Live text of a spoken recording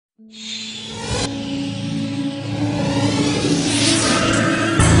Hi,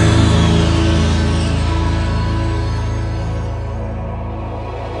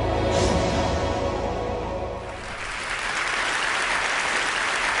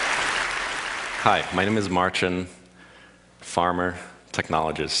 my name is Marcin, farmer,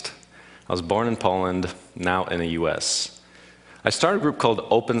 technologist. I was born in Poland, now in the US. I started a group called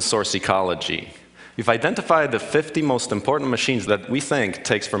Open Source Ecology. We've identified the 50 most important machines that we think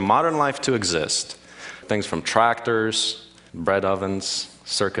takes for modern life to exist. Things from tractors, bread ovens,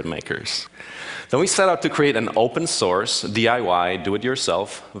 circuit makers. Then we set out to create an open source, DIY,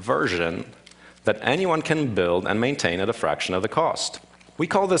 do-it-yourself version that anyone can build and maintain at a fraction of the cost. We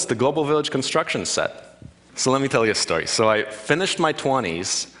call this the Global Village Construction Set. So let me tell you a story. So I finished my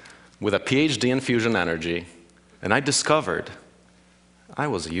 20s with a PhD in fusion energy, and I discovered I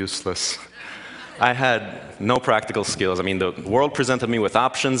was useless. I had no practical skills. I mean, the world presented me with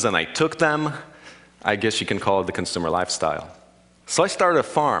options, and I took them. I guess you can call it the consumer lifestyle. So I started a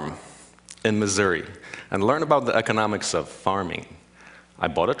farm in Missouri and learned about the economics of farming. I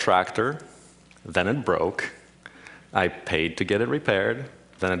bought a tractor, then it broke. I paid to get it repaired,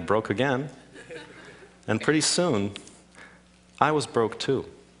 then it broke again, and pretty soon, I was broke too.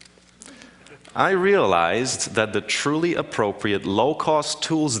 I realized that the truly appropriate, low-cost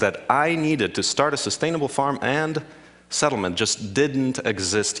tools that I needed to start a sustainable farm and settlement just didn't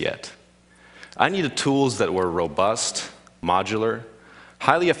exist yet. I needed tools that were robust, modular,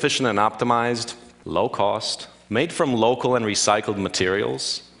 highly efficient and optimized, low-cost, made from local and recycled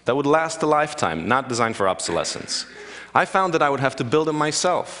materials that would last a lifetime, not designed for obsolescence. I found that I would have to build them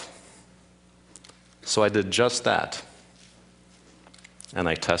myself. So I did just that. And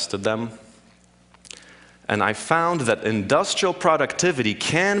I tested them. And I found that industrial productivity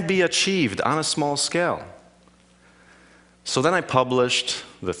can be achieved on a small scale. So then I published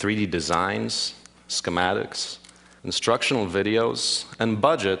the 3D designs, schematics, instructional videos, and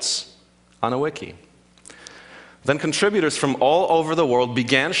budgets on a wiki. Then contributors from all over the world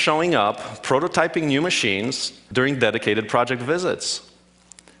began showing up, prototyping new machines during dedicated project visits.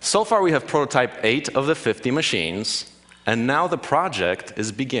 So far, we have prototyped 8 of the 50 machines, and now the project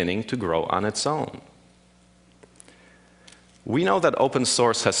is beginning to grow on its own. We know that open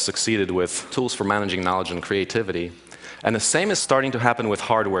source has succeeded with tools for managing knowledge and creativity, and the same is starting to happen with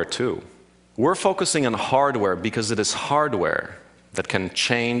hardware too. We're focusing on hardware because it is hardware that can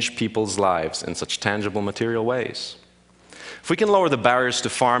change people's lives in such tangible material ways. If we can lower the barriers to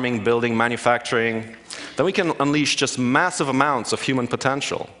farming, building, manufacturing, then we can unleash just massive amounts of human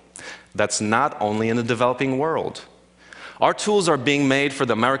potential. That's not only in the developing world. Our tools are being made for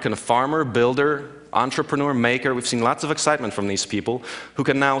the American farmer, builder, entrepreneur, maker. We've seen lots of excitement from these people who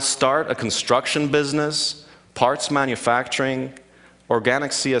can now start a construction business, parts manufacturing,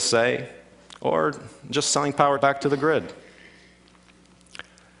 organic CSA, or just selling power back to the grid.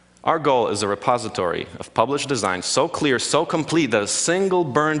 Our goal is a repository of published designs so clear, so complete that a single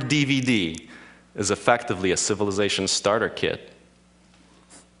burned DVD is effectively a civilization starter kit.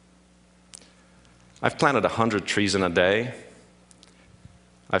 I've planted 100 trees in a day.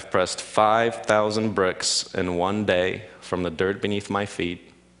 I've pressed 5,000 bricks in one day from the dirt beneath my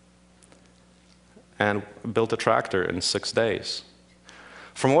feet, and built a tractor in 6 days.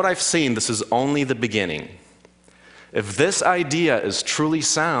 From what I've seen, this is only the beginning. If this idea is truly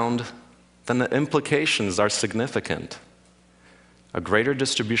sound, then the implications are significant. A greater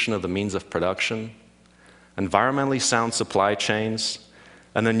distribution of the means of production, environmentally sound supply chains,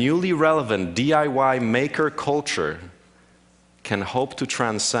 and a newly relevant DIY maker culture can hope to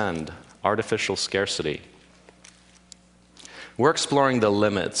transcend artificial scarcity. We're exploring the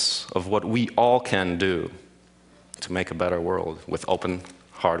limits of what we all can do to make a better world with open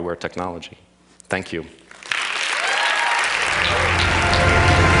hardware technology. Thank you.